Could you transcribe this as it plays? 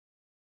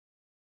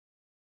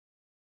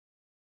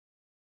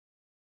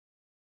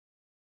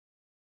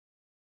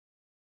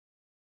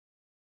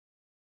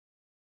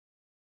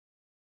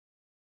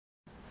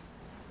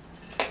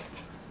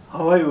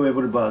How are you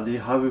everybody?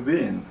 How have you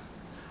been?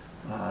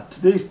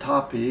 Today's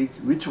topic,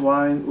 which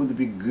wine would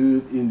be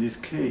good in this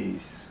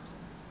case?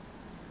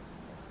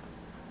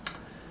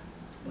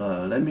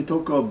 Let me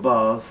talk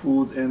about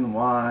food and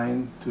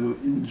wine to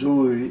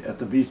enjoy at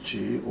the beach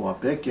or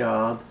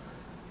backyard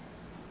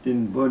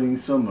in burning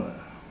summer.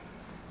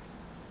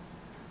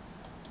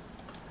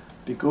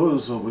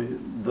 Because of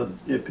the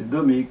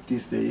epidemic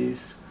these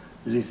days,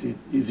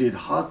 is it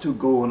hard to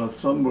go on a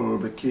summer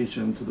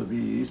vacation to the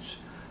beach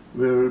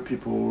where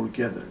people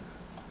gather?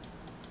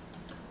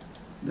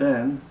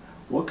 Then,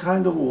 what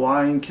kind of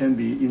wine can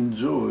be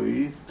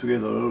enjoyed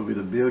together with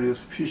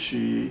various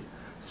fishy,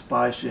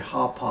 spicy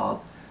hot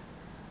pot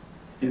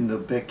in the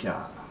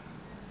backyard?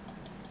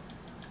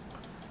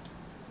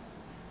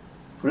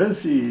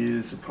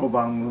 France's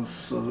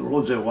Provence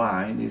rosé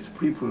wine is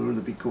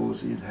preferred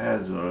because it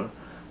has a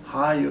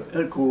higher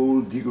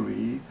alcohol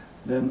degree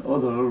than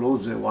other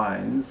rosé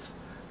wines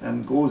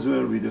and goes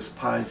well with the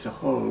spicy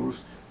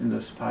herbs in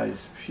the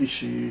spicy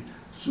fishy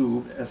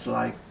soup as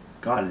like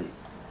garlic.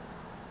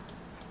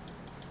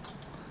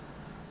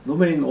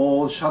 Domaine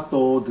au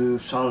Château de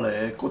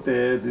Chalais, Côte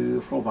de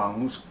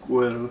Provence,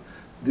 Gueule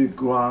de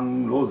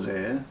Grand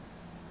Rosé,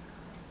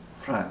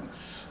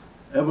 France.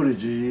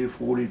 Average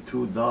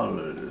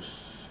 $42.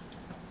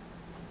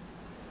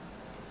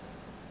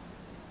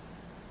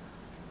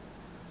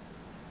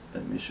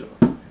 Let me show.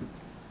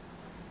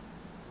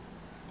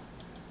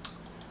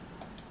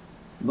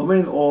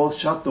 Domaine au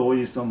Château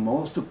is the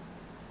most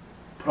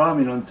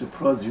prominent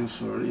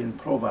producer in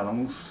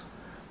Provence,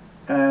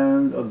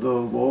 and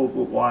the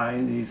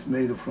wine is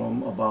made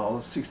from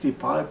about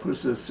 65%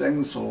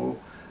 Cinsault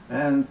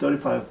and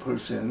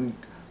 35%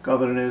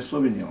 Cabernet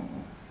Sauvignon.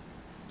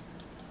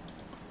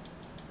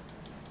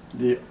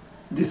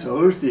 This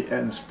earthy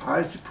and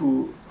spicy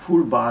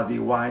full-body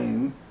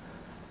wine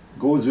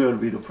goes well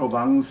with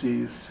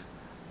Provence's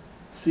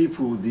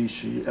seafood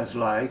dishes as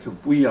like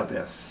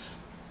bouillabaisse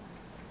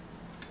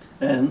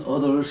and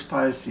other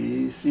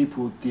spicy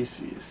seafood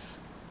dishes.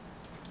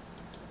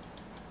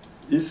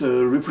 It's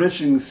a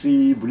refreshing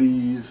sea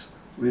breeze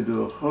with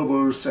a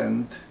herbal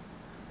scent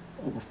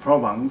of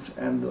Provence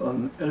and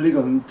an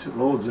elegant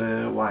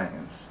rosé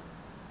wines.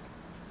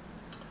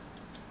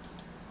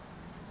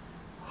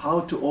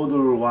 How to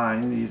order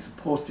wine is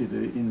posted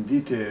in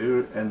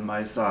detail on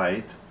my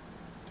site.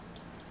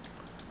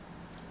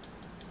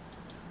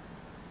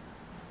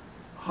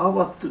 How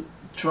about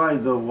try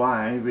the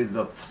wine with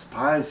the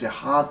spicy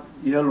hot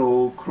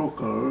yellow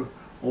croaker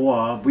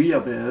or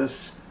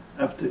bouillabaisse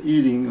after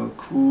eating a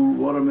cool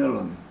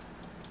watermelon?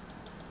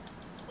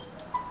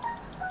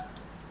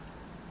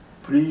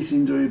 Please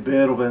enjoy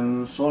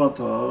Beethoven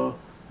Sonata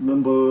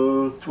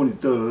No.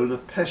 23,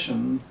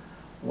 Passion,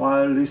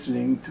 while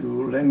listening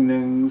to Lang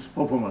Lang's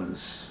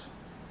performance.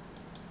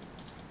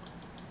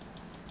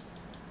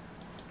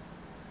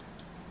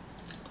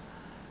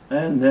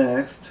 And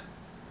next,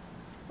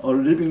 a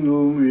living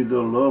room with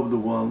a loved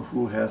one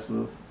who has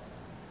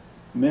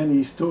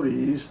many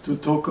stories to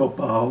talk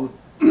about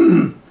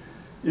in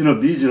a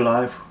busy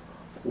life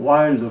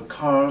while the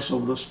cars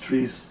of the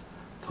streets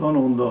turn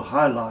on the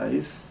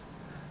highlights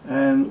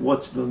and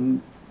watch the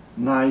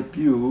night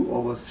view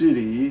of a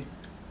city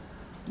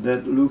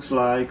that looks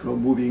like a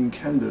moving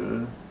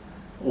candle,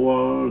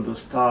 or the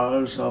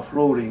stars are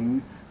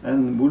floating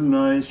and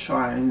moonlight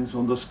shines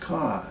on the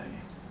sky.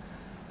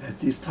 At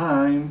this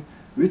time,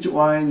 which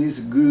wine is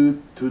good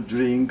to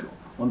drink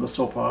on the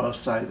sofa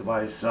side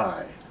by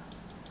side?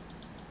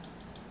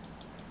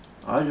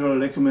 I will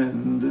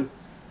recommend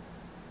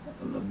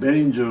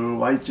Beringer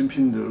White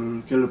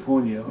Zinfandel,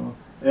 California,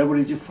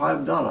 average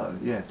 $5.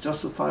 Yeah,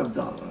 just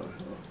 $5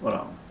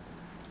 around.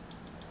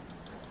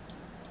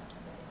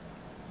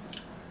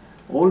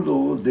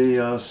 Although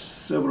there are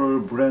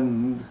several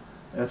brands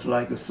as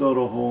like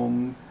Sutter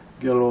Home,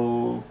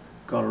 Gallo,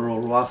 Carlo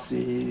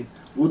Rossi,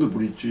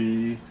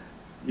 Woodbridge,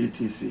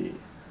 etc.,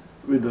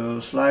 with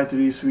a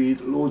slightly sweet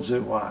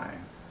rosé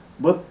wine.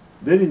 But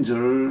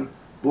Beringer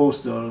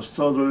boasts a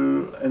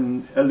subtle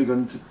and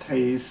elegant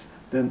taste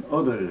than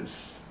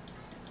others.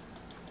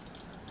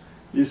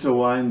 It's a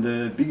wine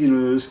that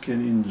beginners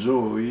can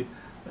enjoy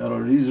at a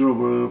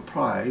reasonable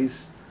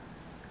price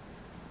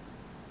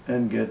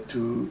and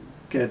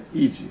get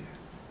easy.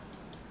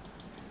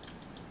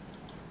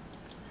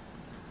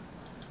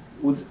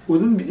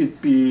 Wouldn't it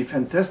be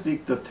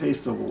fantastic, the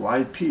taste of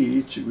white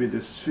peach with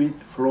the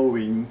sweet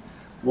flowing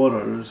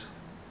waters,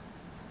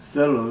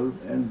 salad,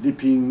 and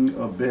dipping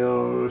a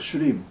bare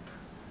shrimp?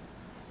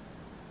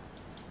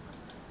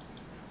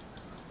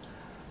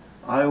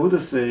 I would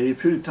say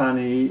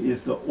Puritani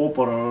is the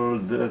opera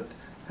that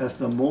has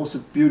the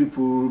most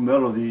beautiful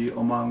melody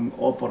among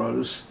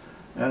operas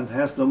and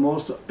has the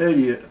most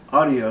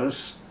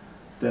arias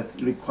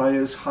that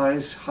requires high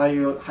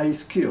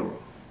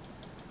skill.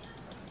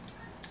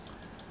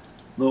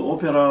 The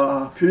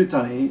opera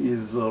Puritani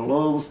is a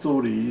love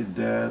story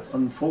that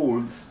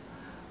unfolds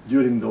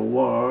during the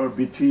war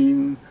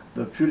between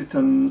the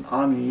Puritan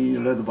army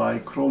led by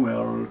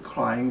Cromwell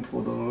crying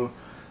for the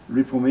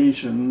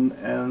Reformation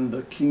and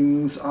the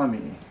King's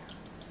army.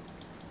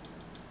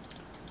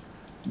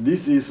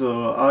 This is an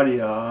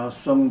aria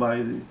sung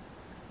by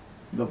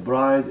the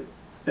bride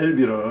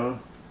Elvira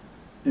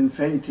in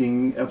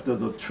fainting after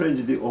the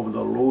tragedy of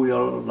the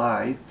royal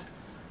light.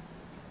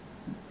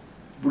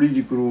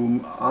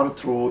 Bridegroom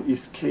Arturo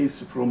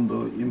escapes from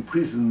the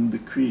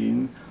imprisoned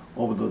queen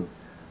of the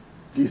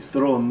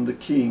dethroned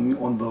king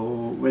on the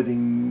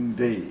wedding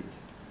day.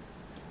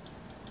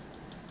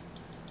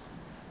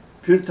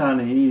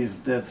 Pirtani is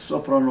that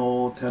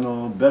soprano,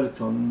 tenor,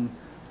 baritone,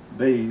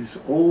 bass.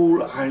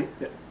 All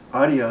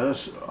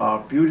arias are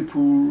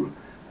beautiful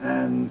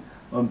and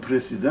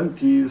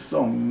unprecedented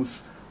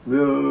songs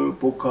where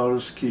vocal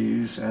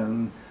skills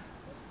and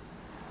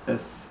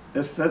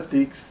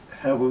aesthetics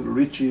have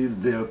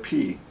reached their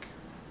peak.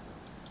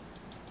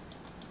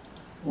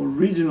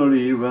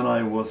 Originally, when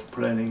I was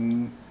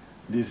planning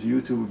this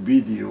YouTube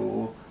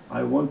video,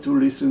 I want to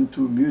listen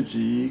to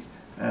music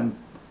and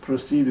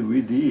proceed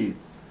with it,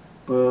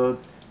 but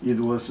it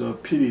was a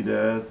pity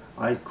that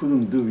I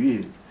couldn't do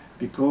it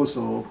because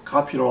of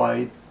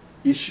copyright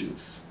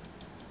issues.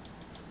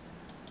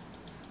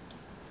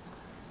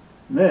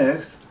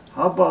 Next,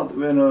 how about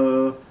when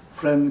a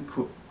friend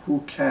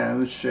who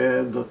can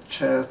share the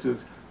chat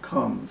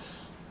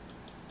comes?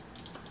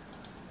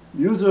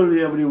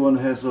 Usually everyone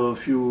has a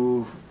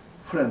few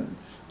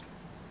friends.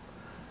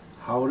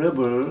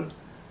 However,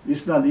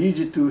 it's not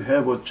easy to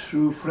have a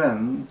true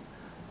friend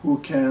who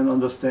can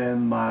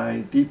understand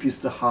my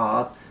deepest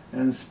heart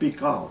and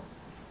speak out.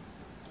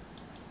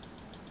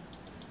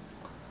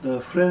 The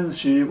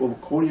friendship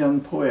of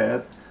Korean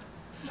poet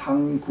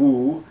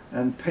Sang-gu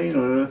and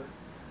painter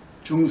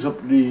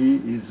Jung-sub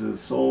Lee is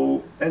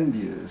so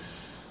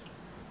envious.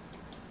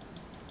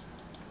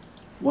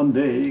 One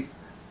day,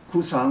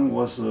 Kusang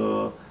was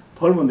a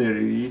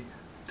pulmonary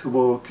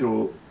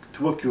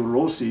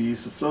tuberculosis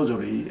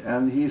surgery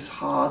and his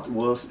heart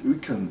was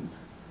weakened.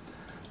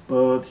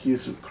 But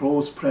his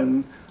close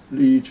friend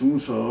Lee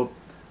Jung-sub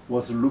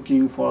was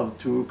looking forward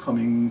to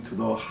coming to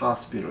the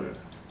hospital.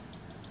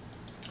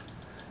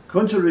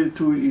 Contrary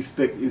to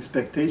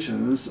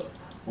expectations,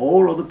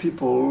 all other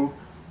people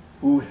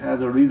who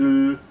had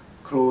little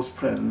close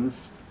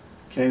friends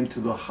came to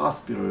the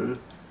hospital,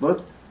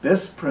 but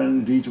best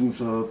friend Lee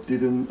Jung-sub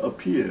didn't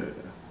appear.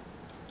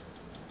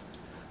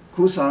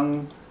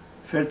 Kusang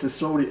felt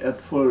sorry at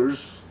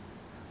first,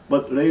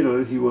 but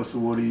later he was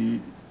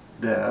worried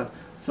that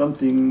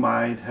something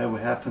might have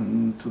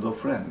happened to the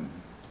friend.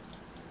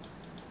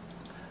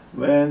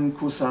 When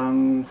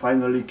Kusang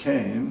finally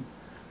came,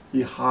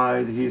 he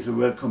hid his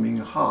welcoming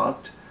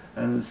heart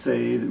and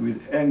said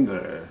with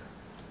anger,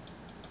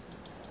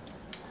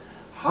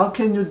 "How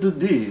can you do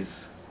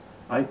this?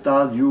 I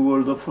thought you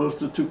were the first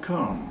to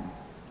come.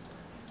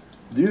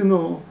 Do you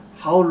know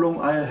how long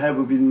I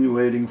have been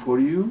waiting for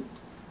you?"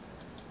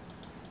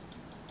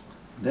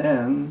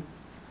 Then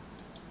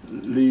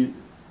Lee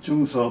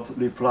Jung-sub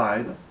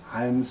replied,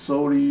 I am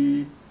so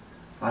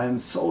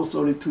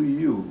sorry to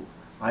you.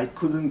 I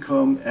couldn't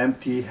come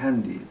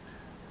empty-handed.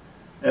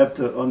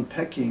 After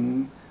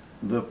unpacking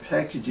the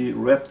package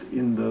wrapped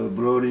in the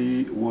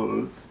bloody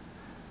world,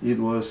 it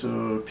was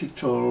a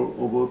picture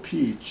of a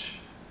peach.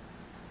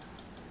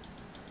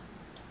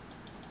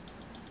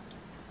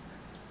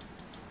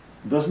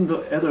 Doesn't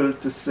the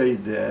adult say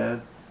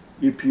that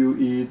if you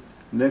eat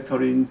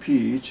nectarine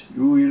peach,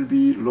 you will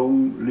be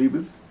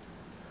long-lived?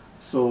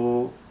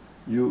 So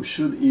you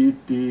should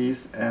eat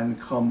this and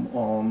come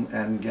on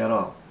and get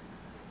up.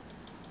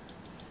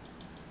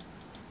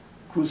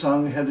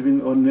 Kusang had been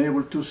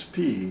unable to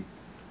speak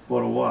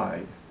for a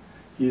while.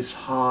 His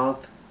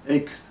heart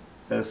ached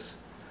as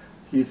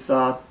he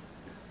thought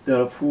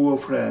that a poor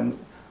friend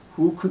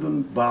who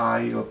couldn't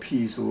buy a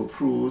piece of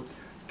fruit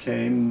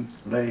came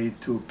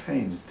late to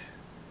paint.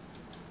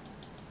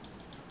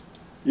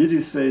 It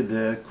is said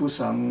that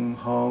Kusang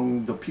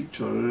hung the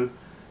picture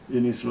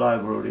in his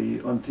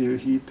library until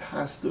he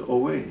passed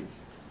away.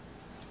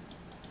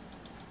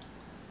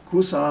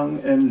 Kusang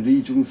and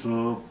Lee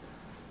Jung-sub,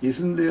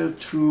 isn't their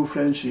true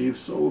friendship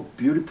so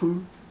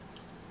beautiful?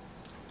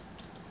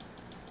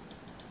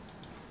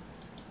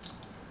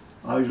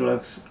 I would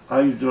like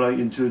to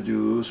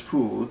introduce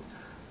food.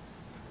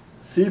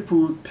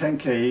 Seafood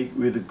pancake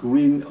with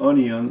green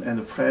onion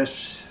and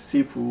fresh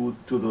seafood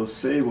to the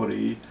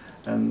savory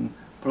and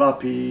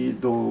fluffy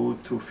dough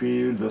to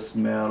feel the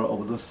smell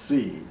of the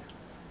sea.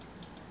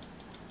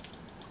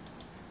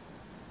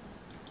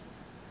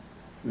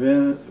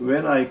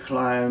 When I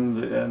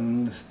climbed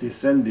and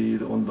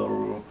descended on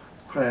the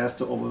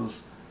crest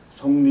of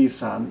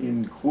Seongrisan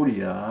in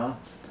Korea,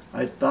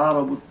 I thought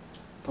of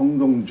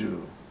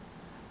Dongdongju.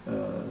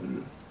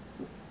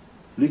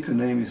 Liquor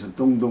name is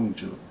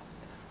Dongdongju,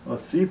 a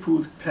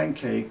seafood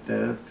pancake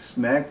that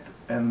smacked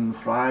and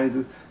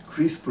fried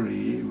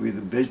crisply with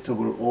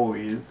vegetable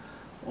oil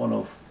on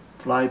a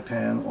fry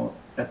pan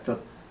at the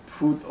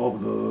foot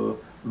of the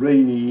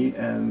rainy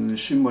and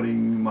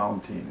shimmering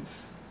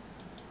mountains.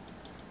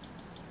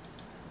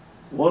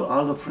 What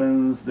are the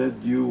friends that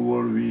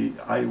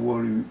I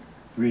were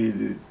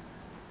with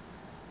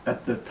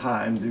at the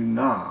time do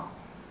now?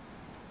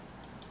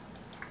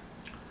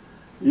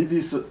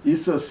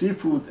 It's a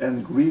seafood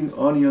and green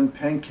onion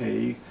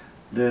pancake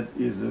that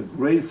is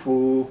great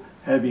for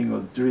having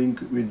a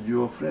drink with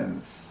your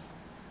friends.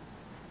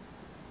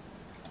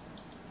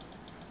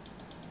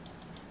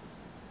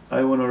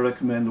 I want to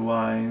recommend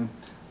wine.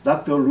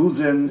 Dr.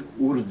 Ruzen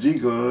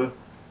Urziger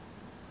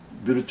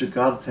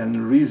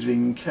Biergarten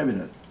Riesling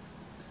Cabinet.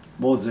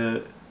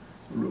 Mosel,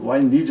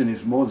 wine region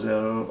is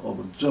Mosel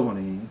of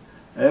Germany,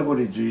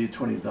 average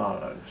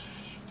 $20.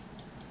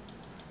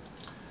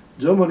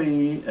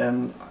 Germany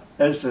and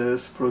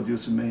Alsace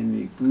produce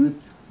mainly good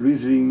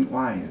Riesling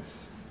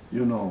wines,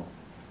 you know.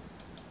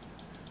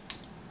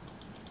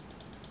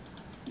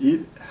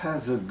 It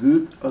has a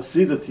good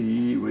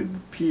acidity with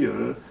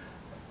pear,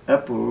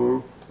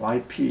 apple,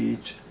 white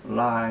peach,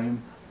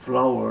 lime,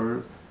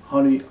 flower,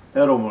 honey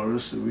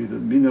aromas with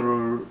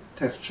mineral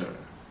texture.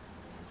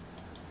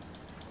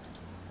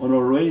 On a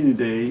rainy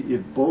day,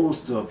 it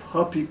boasts a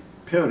perfect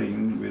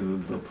pairing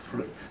with the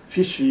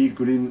fishy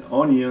green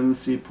onion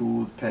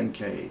seafood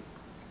pancake.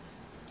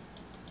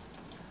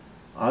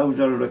 I would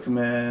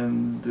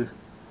recommend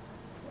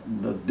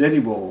the Danny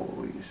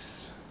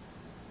Boys.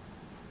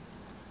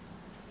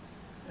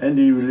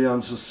 Andy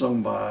Williams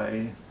sung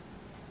by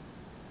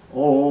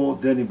Oh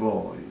Danny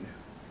Boy.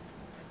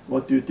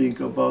 What do you think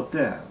about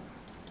that?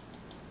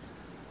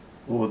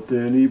 Oh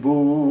Danny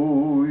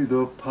Boy,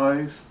 the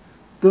pipes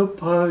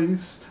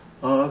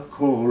are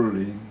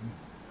calling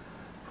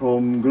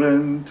from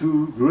glen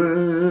to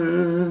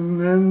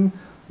glen and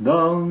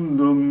down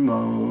the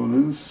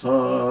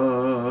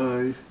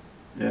mountainside.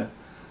 Yeah,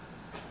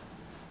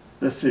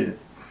 that's it.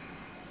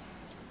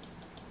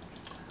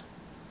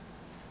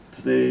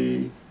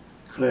 Today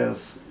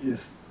class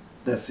is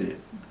that's it.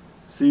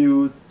 See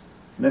you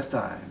next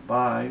time.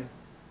 Bye.